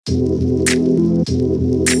Hello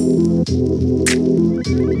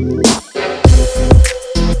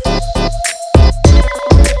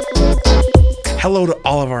to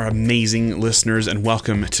all of our amazing listeners and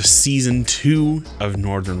welcome to Season 2 of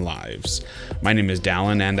Northern Lives. My name is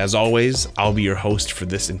Dallin, and as always, I'll be your host for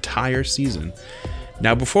this entire season.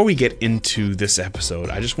 Now, before we get into this episode,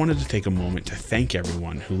 I just wanted to take a moment to thank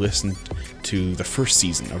everyone who listened to the first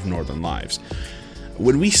season of Northern Lives.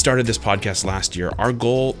 When we started this podcast last year, our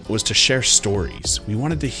goal was to share stories. We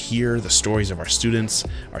wanted to hear the stories of our students,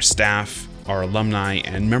 our staff, our alumni,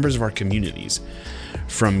 and members of our communities.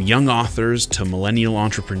 From young authors to millennial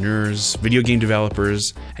entrepreneurs, video game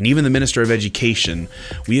developers, and even the Minister of Education,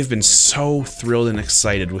 we have been so thrilled and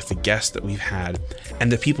excited with the guests that we've had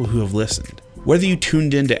and the people who have listened. Whether you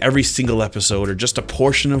tuned in to every single episode or just a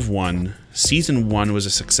portion of one, Season 1 was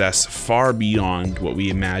a success far beyond what we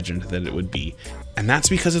imagined that it would be. And that's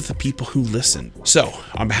because of the people who listened. So,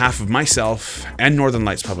 on behalf of myself and Northern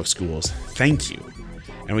Lights Public Schools, thank you.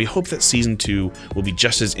 And we hope that Season 2 will be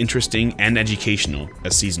just as interesting and educational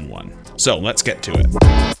as Season 1. So, let's get to it.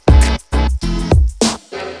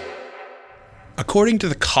 According to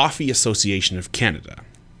the Coffee Association of Canada,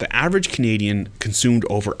 the average Canadian consumed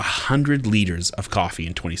over 100 liters of coffee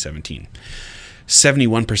in 2017.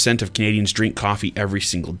 71% of Canadians drink coffee every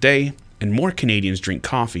single day, and more Canadians drink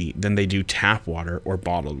coffee than they do tap water or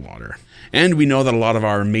bottled water. And we know that a lot of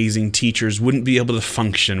our amazing teachers wouldn't be able to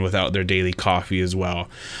function without their daily coffee as well.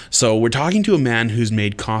 So we're talking to a man who's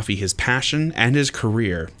made coffee his passion and his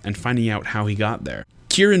career and finding out how he got there.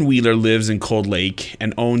 Kieran Wheeler lives in Cold Lake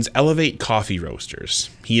and owns Elevate Coffee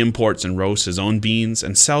Roasters. He imports and roasts his own beans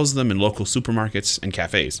and sells them in local supermarkets and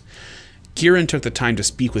cafes. Kieran took the time to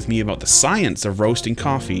speak with me about the science of roasting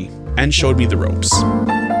coffee and showed me the ropes.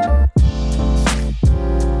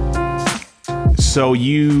 So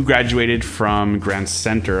you graduated from Grand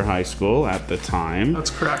Center High School at the time. That's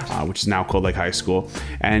correct. Which is now Cold Lake High School.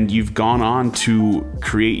 And you've gone on to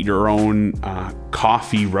create your own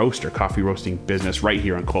coffee roasting business right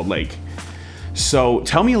here in Cold Lake. So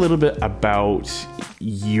tell me a little bit about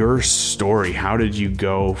your story. How did you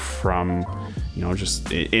go from,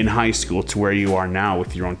 just in high school to where you are now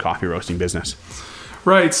with your own coffee roasting business?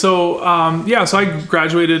 Right. So, so I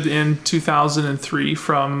graduated in 2003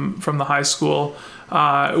 from the high school,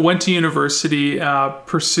 went to university,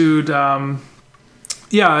 pursued, a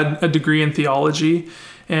degree in theology,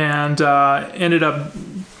 and ended up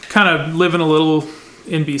kind of living a little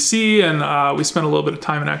in BC, and we spent a little bit of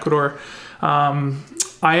time in Ecuador.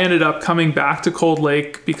 I ended up coming back to Cold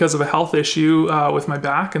Lake because of a health issue with my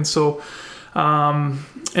back, and so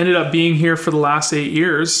ended up being here for the last 8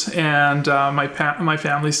 years, and my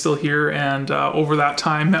family's still here, and over that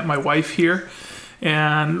time met my wife here,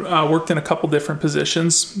 and worked in a couple different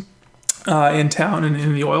positions in town and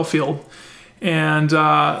in the oil field. And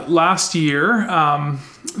last year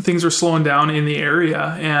things were slowing down in the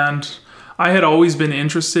area, and I had always been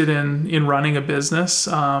interested in running a business.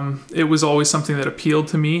 It was always something that appealed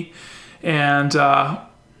to me, and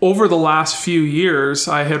over the last few years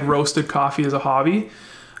I had roasted coffee as a hobby.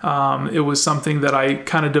 It was something that I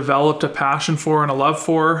kind of developed a passion for and a love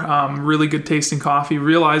for. Really good tasting coffee,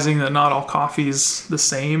 realizing that not all coffee is the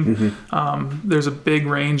same. Mm-hmm. There's a big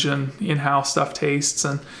range in how stuff tastes.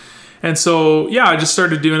 And so, I just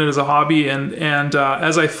started doing it as a hobby. And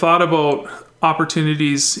as I thought about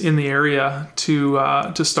opportunities in the area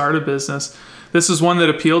to start a business, this is one that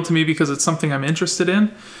appealed to me because it's something I'm interested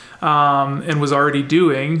in. And was already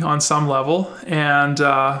doing on some level, and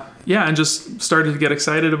just started to get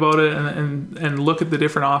excited about it and look at the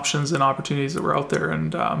different options and opportunities that were out there,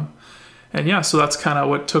 so that's kind of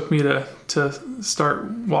what took me to start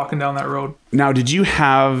walking down that road. Now, did you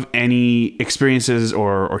have any experiences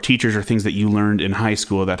or teachers or things that you learned in high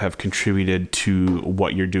school that have contributed to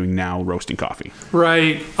what you're doing now, roasting coffee?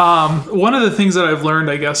 Right. One of the things that I've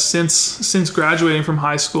learned, I guess, since graduating from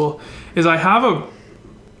high school is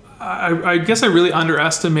I guess I really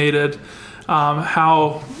underestimated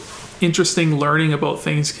how interesting learning about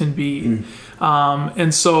things can be.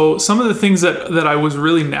 And so some of the things that I was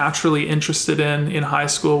really naturally interested in high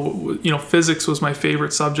school, physics was my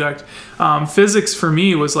favorite subject. Physics for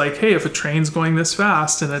me was like, hey, if a train's going this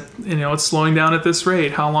fast and it's slowing down at this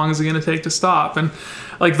rate, how long is it going to take to stop? And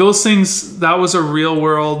like those things, that was a real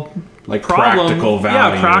world like problem. Practical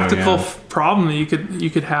value. Problem that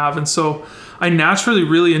you could have. And so I naturally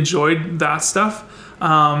really enjoyed that stuff.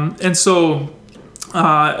 And so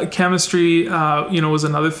chemistry, was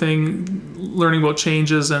another thing, learning about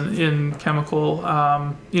changes in chemical.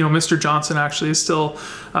 Mr. Johnson actually is still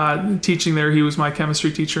teaching there. He was my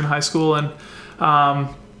chemistry teacher in high school. And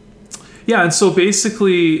Yeah, and so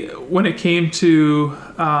basically, when it came to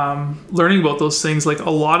learning about those things, like a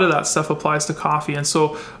lot of that stuff applies to coffee. And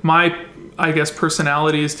so my, I guess,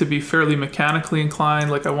 personality is to be fairly mechanically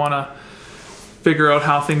inclined. Like I want to figure out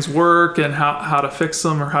how things work and how to fix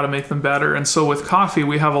them or how to make them better. And so with coffee,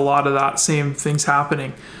 we have a lot of that same things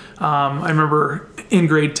happening. I remember in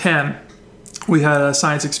grade 10, we had a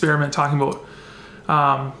science experiment talking about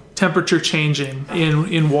temperature changing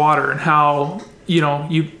in water and how,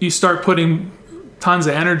 you start putting tons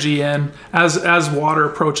of energy in as water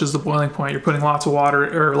approaches the boiling point. You're putting lots of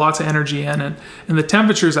water or lots of energy in, and the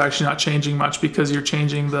temperature is actually not changing much because you're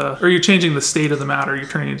changing the state of the matter. You're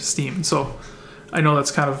turning it into steam. So I know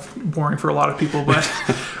that's kind of boring for a lot of people, but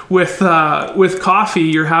with coffee,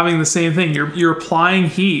 you're having the same thing. You're applying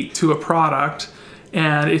heat to a product,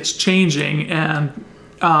 and it's changing, and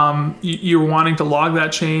you're wanting to log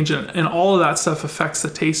that change, and all of that stuff affects the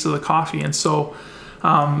taste of the coffee. And so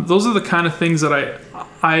those are the kind of things that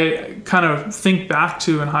I kind of think back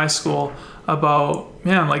to in high school about,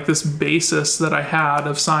 man, like this basis that I had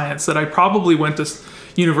of science that I probably went to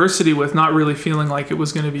university with not really feeling like it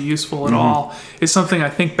was going to be useful at all, is something I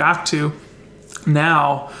think back to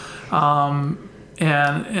now, and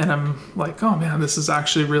I'm like, oh man, this is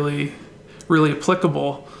actually really, really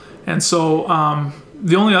applicable. And so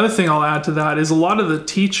the only other thing I'll add to that is a lot of the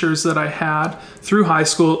teachers that I had through high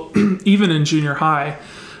school, even in junior high,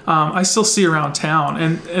 I still see around town,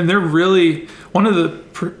 and they're really, one of the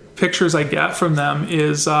pictures I get from them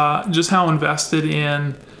is just how invested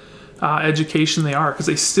in education they are, because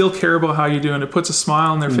they still care about how you're doing. It puts a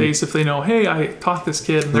smile on their face if they know, hey, I taught this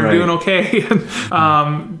kid and they're doing okay.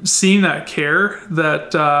 And seeing that care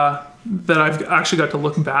that I've actually got to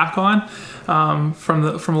look back on from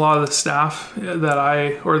a lot of the staff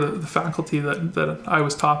the faculty that I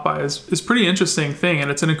was taught by is pretty interesting thing, and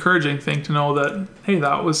it's an encouraging thing to know that, hey,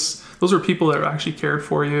 those are people that actually cared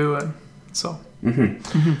for you. And so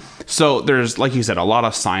So there's, like you said, a lot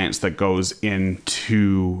of science that goes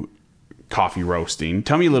into coffee roasting.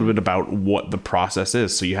 Tell me a little bit about what the process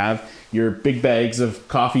is. So you have your big bags of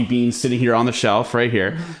coffee beans sitting here on the shelf right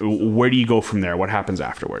here. Where do you go from there? What happens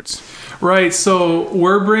afterwards? Right. So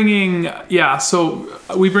we bring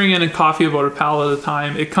in a coffee about a pallet at a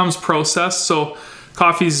time. It comes processed. So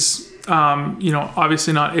coffee's,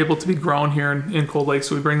 obviously not able to be grown here in Cold Lake.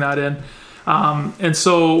 So we bring that in. And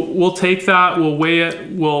so we'll take that, we'll weigh it,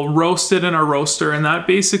 we'll roast it in our roaster. And that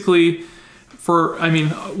basically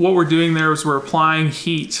what we're doing there is we're applying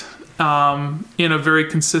heat in a very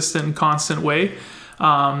consistent and constant way.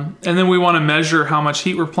 And then we want to measure how much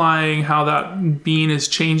heat we're applying, how that bean is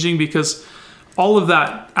changing, because all of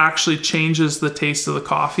that actually changes the taste of the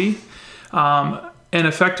coffee. And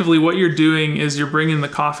effectively what you're doing is you're bringing the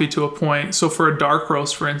coffee to a point. So for a dark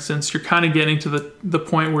roast, for instance, you're kind of getting to the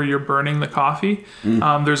point where you're burning the coffee.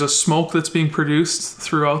 There's a smoke that's being produced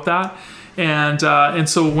throughout that. And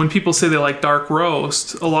so when people say they like dark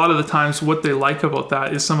roast, a lot of the times what they like about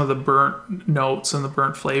that is some of the burnt notes and the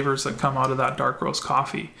burnt flavors that come out of that dark roast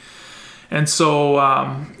coffee. And so,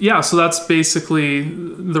 so that's basically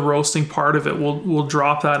the roasting part of it. We'll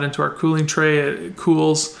drop that into our cooling tray. It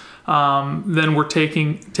cools. Then we're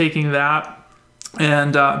taking that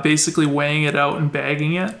and basically weighing it out and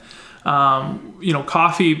bagging it.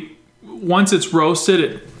 Coffee, once it's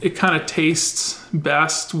roasted, it kind of tastes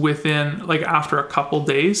best within, like, after a couple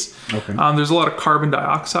days. Okay. There's a lot of carbon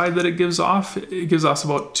dioxide that it gives off. It gives us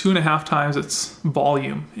about 2.5 times its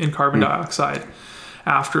volume in carbon dioxide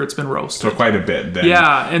after it's been roasted. So quite a bit then.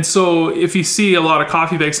 Yeah, and so if you see a lot of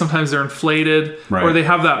coffee bags, sometimes they're inflated or they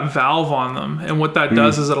have that valve on them. And what that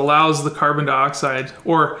does is it allows the carbon dioxide,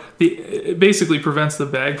 it basically prevents the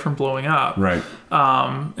bag from blowing up. Right.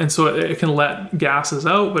 And so it can let gases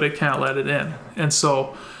out, but it can't let it in. And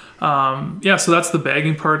so, so that's the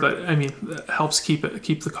bagging part that helps keep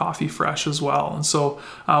the coffee fresh as well. And so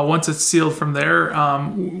once it's sealed from there,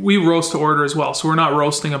 we roast to order as well. So we're not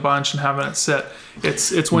roasting a bunch and having it sit.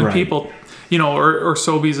 It's when people, or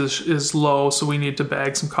Sobeys is low, so we need to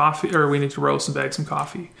bag some coffee, or we need to roast and bag some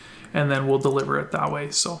coffee, and then we'll deliver it that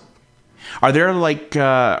way. So. Are there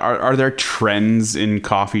are there trends in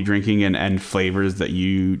coffee drinking and flavors that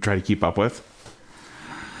you try to keep up with?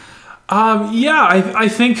 I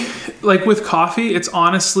think, like, with coffee, it's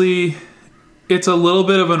a little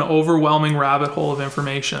bit of an overwhelming rabbit hole of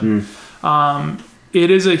information.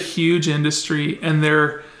 It is a huge industry, and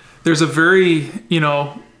there's a very,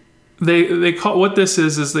 they call what this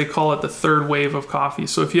is they call it the third wave of coffee.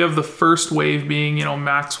 So if you have the first wave being,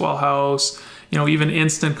 Maxwell House, even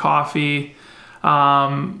instant coffee,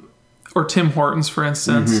 or Tim Hortons, for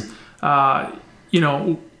instance,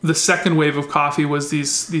 the second wave of coffee was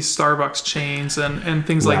these Starbucks chains and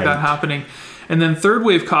things like that happening. And then third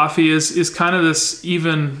wave coffee is kind of this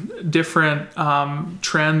even different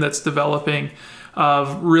trend that's developing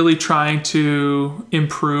of really trying to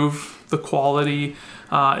improve the quality,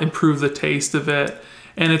 improve the taste of it.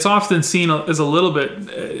 And it's often seen as a little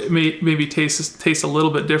bit, maybe tastes a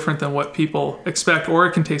little bit different than what people expect, or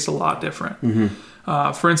it can taste a lot different.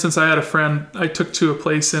 For instance, I had a friend I took to a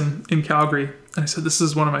place in Calgary, and I said, this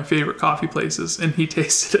is one of my favorite coffee places. And he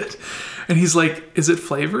tasted it. And he's like, is it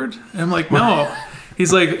flavored? And I'm like, no.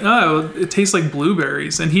 He's like, oh, it tastes like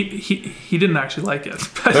blueberries. And he didn't actually like it.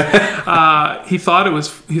 But he thought it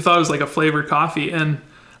was like a flavored coffee. And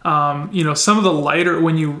some of the lighter,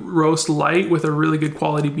 when you roast light with a really good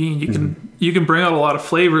quality bean, you can bring out a lot of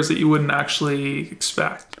flavors that you wouldn't actually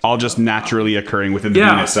expect. All just naturally occurring within the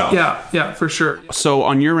bean itself. Yeah, for sure. So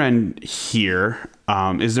on your end here,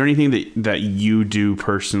 is there anything that you do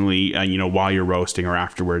personally, while you're roasting or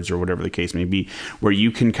afterwards or whatever the case may be, where you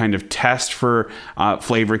can kind of test for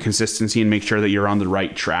flavor consistency and make sure that you're on the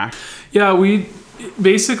right track? Yeah,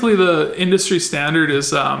 basically the industry standard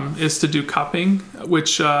is to do cupping,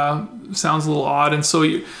 which sounds a little odd. And so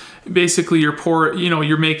you're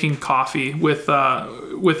making coffee with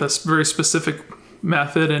a very specific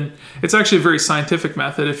method, and it's actually a very scientific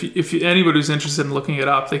method. If anybody who's interested in looking it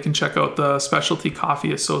up, they can check out the Specialty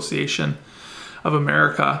Coffee Association of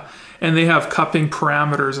America, and they have cupping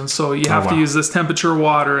parameters. And so you have to use this temperature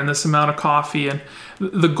water and this amount of coffee. And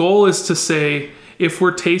the goal is to say, if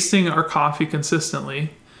we're tasting our coffee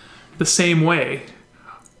consistently the same way,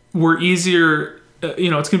 we're easier, it's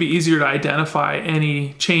going to be easier to identify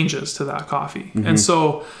any changes to that coffee. And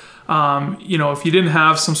so if you didn't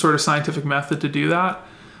have some sort of scientific method to do that,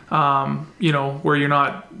 where you're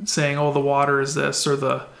not saying, oh, the water is this, or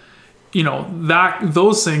those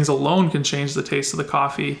things alone can change the taste of the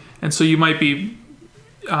coffee. And so you might be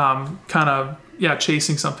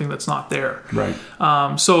chasing something that's not there. Right.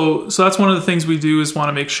 So that's one of the things we do, is want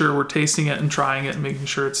to make sure we're tasting it and trying it and making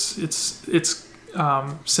sure it's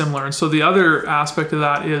similar. And so the other aspect of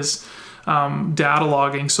that is data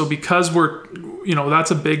logging. So because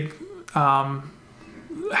that's a big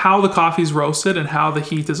how the coffee's roasted and how the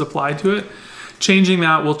heat is applied to it, changing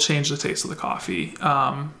that will change the taste of the coffee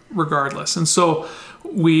regardless. And so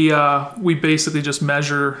we basically just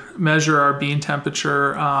measure our bean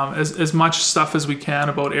temperature, as much stuff as we can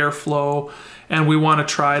about airflow, and we want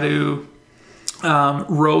to try to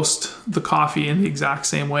roast the coffee in the exact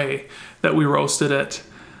same way that we roasted it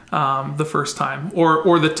the first time,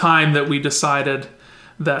 or the time that we decided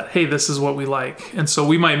that, hey, this is what we like. And so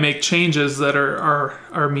we might make changes that are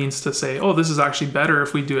our means to say, oh, this is actually better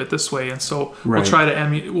if we do it this way. And so we'll try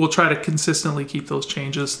to consistently keep those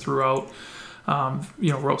changes throughout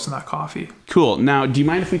roasting that coffee. Cool. Now, do you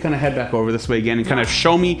mind if we kind of head back over this way again and kind of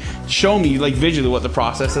show me like visually what the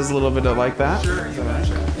process is, a little bit of like that? Sure. You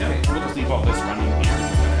betcha. Yeah. We'll just leave all this running here and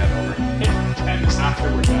head over. And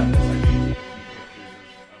after we're done,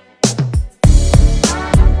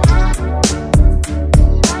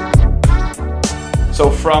 so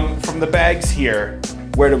from the bags here,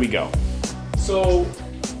 where do we go? So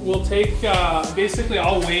we'll take, basically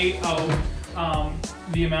I'll weigh out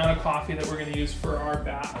the amount of coffee that we're going to use for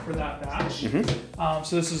that batch.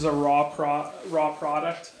 So this is a raw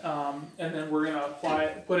product, and then we're going to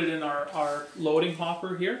put it in our loading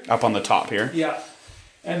hopper here. Up on the top here. Yeah.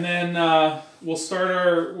 And then we'll start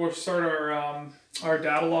our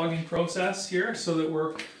data logging process here, so that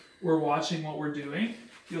we're watching what we're doing.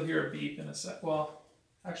 You'll hear a beep in a sec. Well,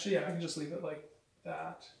 actually, yeah, I can just leave it like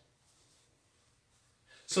that.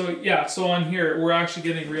 So on here, we're actually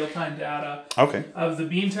getting real-time data of the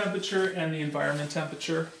bean temperature and the environment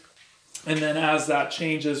temperature. And then as that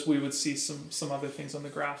changes, we would see some other things on the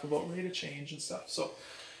graph about rate of change and stuff.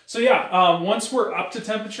 Once we're up to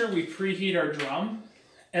temperature, we preheat our drum.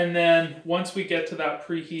 And then once we get to that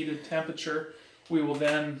preheated temperature, we will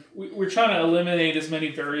then, we're trying to eliminate as many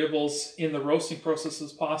variables in the roasting process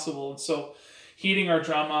as possible. And so heating our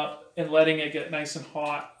drum up and letting it get nice and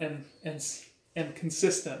hot and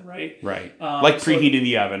consistent, right? Right. Like preheating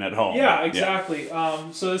the oven at home. Yeah, exactly.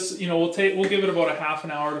 Yeah. So this, we'll give it about a half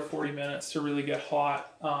an hour to 40 minutes to really get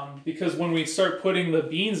hot. Because when we start putting the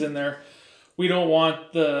beans in there, we don't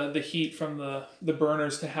want the heat from the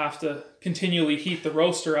burners to have to continually heat the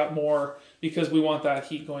roaster up more, because we want that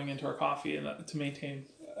heat going into our coffee and to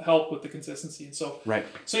help with the consistency. And so,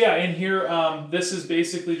 in here, this is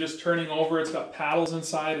basically just turning over. It's got paddles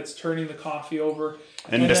inside. It's turning the coffee over.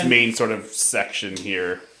 And this main sort of section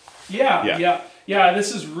here. Yeah.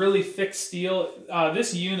 This is really thick steel.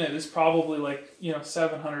 This unit is probably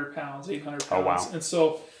 700 pounds, 800 pounds. Oh, wow. And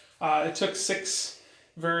so It took 6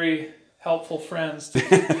 very helpful friends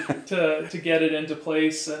to get it into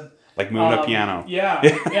place. And like moving a piano. Yeah.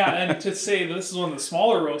 And to say that this is one of the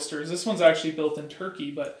smaller roasters. This one's actually built in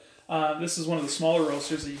Turkey, but this is one of the smaller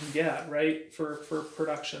roasters that you can get, right, for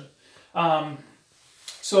production.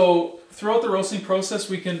 So throughout the roasting process,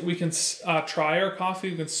 we can try our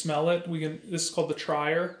coffee. We can smell it. This is called the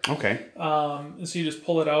trier. Okay. So you just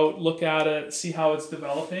pull it out, look at it, see how it's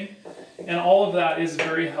developing, and all of that is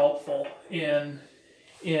very helpful in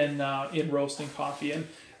roasting coffee. And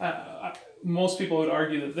most people would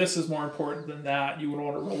argue that this is more important than that. You would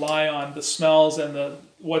want to rely on the smells and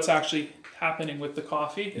what's actually happening with the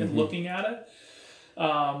coffee and looking at it.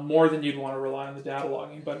 More than you'd want to rely on the data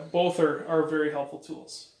logging, but both are very helpful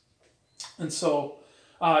tools. And so,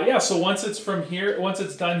 so once it's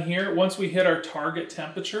done here, once we hit our target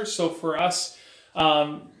temperature, so for us,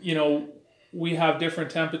 we have different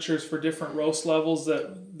temperatures for different roast levels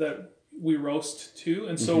that we roast to.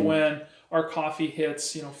 And so when our coffee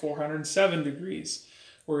hits, 407 degrees,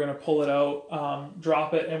 we're going to pull it out,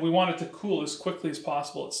 drop it, and we want it to cool as quickly as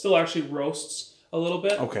possible. It still actually roasts a little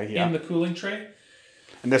bit in the cooling tray.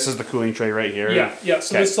 And this is the cooling tray right here? Yeah.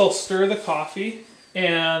 So this will stir the coffee,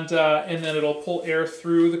 and then it'll pull air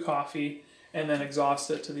through the coffee and then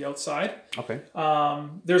exhaust it to the outside. Okay.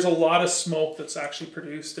 There's a lot of smoke that's actually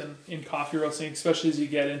produced in coffee roasting, especially as you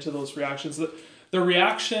get into those reactions. The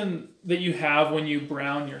reaction that you have when you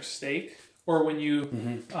brown your steak, or when you,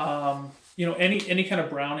 any kind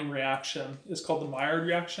of browning reaction is called the Maillard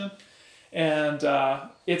reaction. And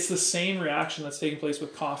it's the same reaction that's taking place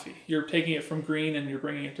with coffee. You're taking it from green and you're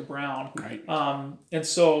bringing it to brown. Right. And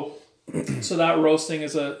so that roasting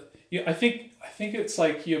is I think it's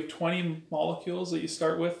like you have 20 molecules that you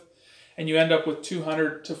start with, and you end up with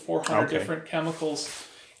 200 to 400 different chemicals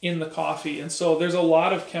in the coffee. And so there's a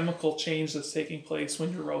lot of chemical change that's taking place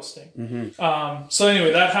when you're roasting. So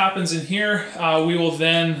anyway, that happens in here. We will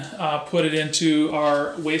then put it into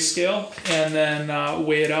our weigh scale and then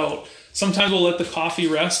weigh it out. Sometimes we'll let the coffee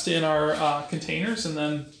rest in our containers and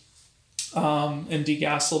then and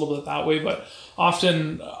degas a little bit that way. But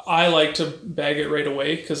often I like to bag it right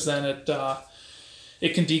away, because then it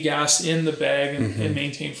can degas in the bag and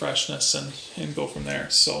maintain freshness and go from there.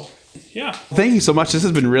 So yeah. Thank you so much. This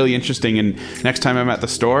has been really interesting. And next time I'm at the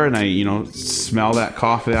store and I, smell that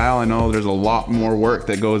coffee aisle, I know there's a lot more work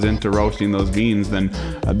that goes into roasting those beans than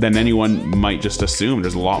anyone might just assume.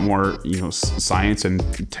 There's a lot more, science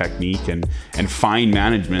and technique and fine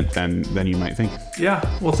management than you might think. Yeah.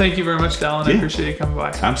 Well, thank you very much, Dallin. I appreciate you coming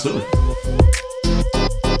by. Absolutely.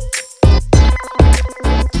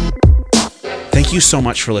 Thank you so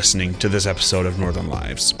much for listening to this episode of Northern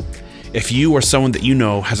Lives. If you or someone that you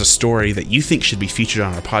know has a story that you think should be featured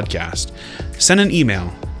on our podcast, send an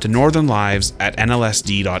email to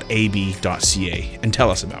northernlives@nlsd.ab.ca and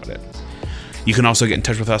tell us about it. You can also get in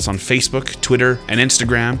touch with us on Facebook, Twitter, and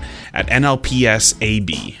Instagram at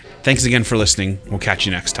NLPSAB. Thanks again for listening. We'll catch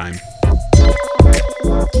you next time.